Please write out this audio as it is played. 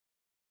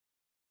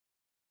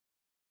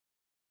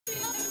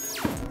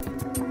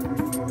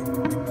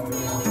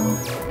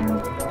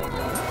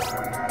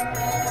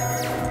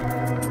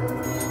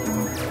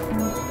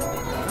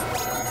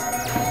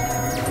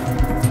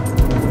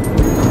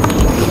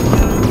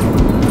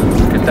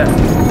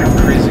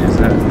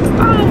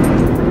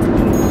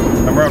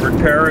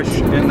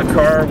Parish in the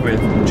car with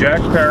Jack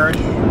Parish.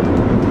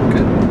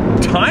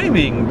 Good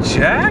timing,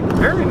 Jack.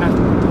 Very nice.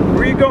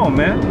 Where you going,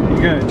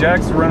 man?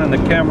 Jack's running the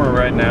camera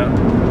right now.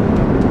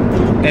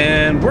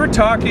 And we're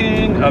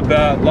talking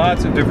about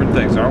lots of different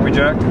things, aren't we,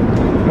 Jack?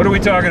 What are we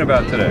talking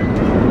about today?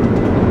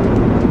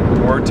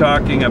 We're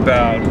talking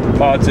about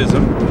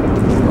autism.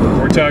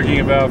 We're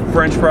talking about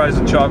French fries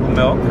and chocolate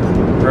milk.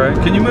 Right?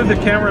 Can you move the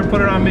camera and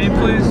put it on me,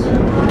 please?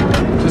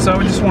 I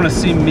would just want to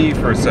see me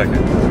for a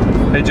second.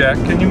 Hey, Jack,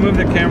 can you move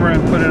the camera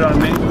and put it on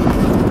me?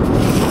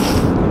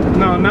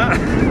 No, not.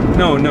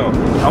 No.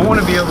 I want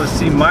to be able to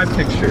see my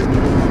picture.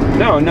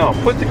 No.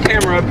 Put the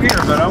camera up here,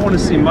 but I want to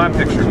see my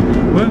picture.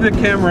 Move the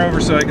camera over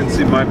so I can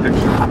see my picture.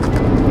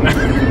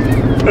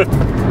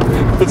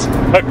 That's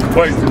not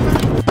quite.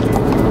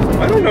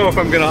 I don't know if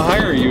I'm going to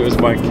hire you as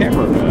my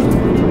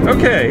cameraman.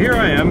 Okay, here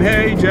I am.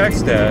 Hey,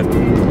 Jack's dad.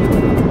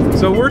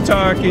 So we're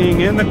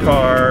talking in the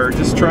car,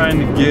 just trying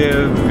to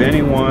give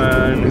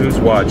anyone who's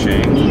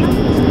watching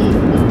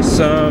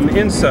some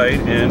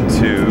insight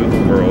into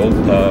the world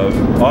of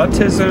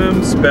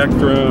autism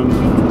spectrum.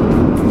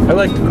 I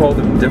like to call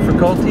them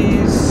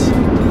difficulties.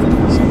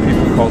 Some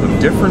people call them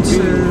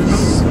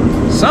differences.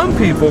 Some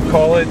people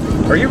call it,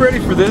 are you ready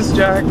for this,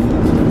 Jack?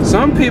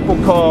 Some people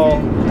call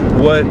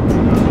what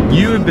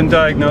you have been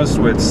diagnosed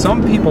with,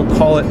 some people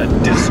call it a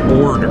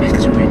disorder.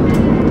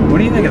 What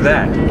do you think of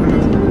that?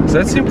 Does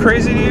that seem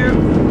crazy to you?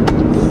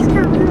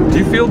 Do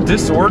you feel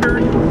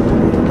disordered?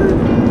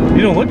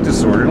 You don't look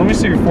disordered. Let me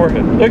see your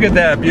forehead. Look at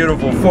that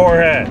beautiful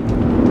forehead.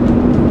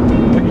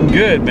 Looking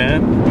good,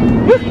 man.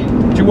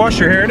 Did you wash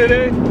your hair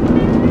today?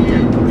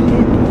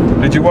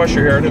 Did you wash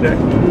your hair today?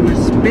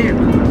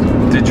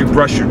 Did you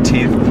brush your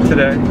teeth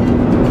today?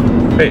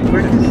 Hey,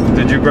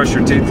 did you brush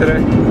your teeth today?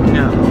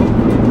 No.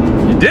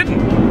 You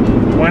didn't?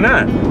 Why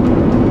not?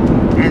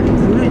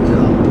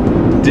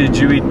 Did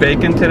you eat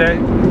bacon today?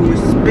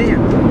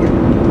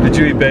 Did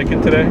you eat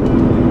bacon today?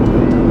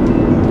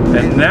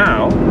 And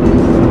now,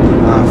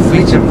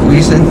 feature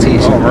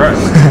presentation. All right.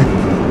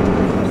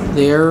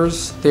 There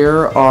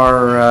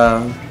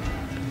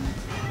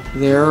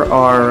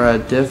are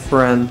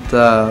different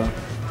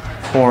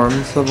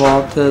forms of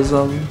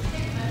autism,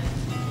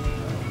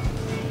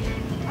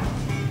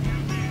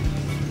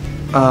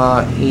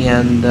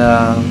 and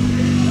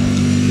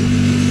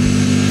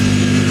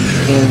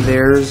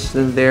there's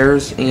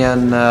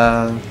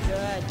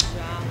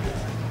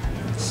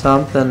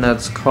something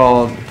that's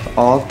called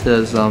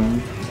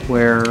autism,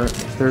 where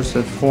there's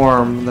a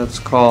form that's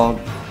called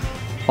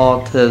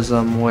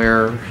autism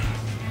where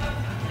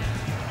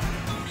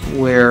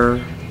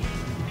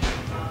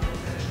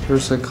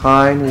there's a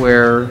kind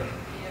where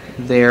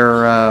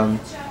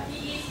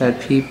that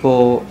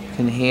people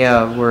can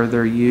have where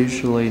they're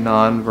usually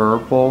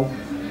nonverbal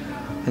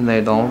and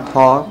they don't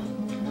talk.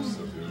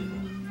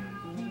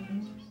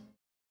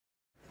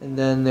 And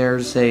then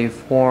there's a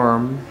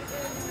form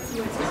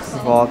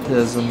of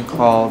autism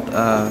called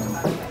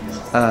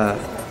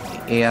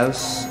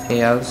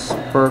Asperger's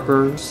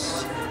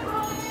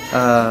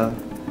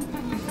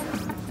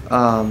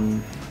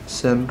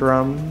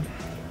syndrome.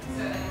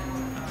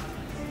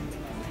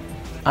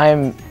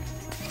 I'm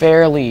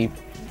fairly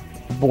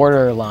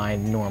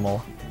borderline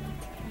normal,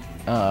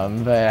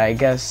 but I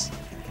guess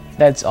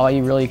that's all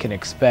you really can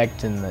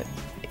expect in the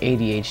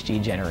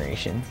ADHD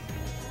generation.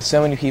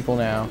 So many people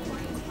now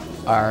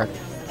are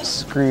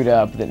screwed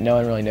up that no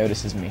one really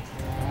notices me.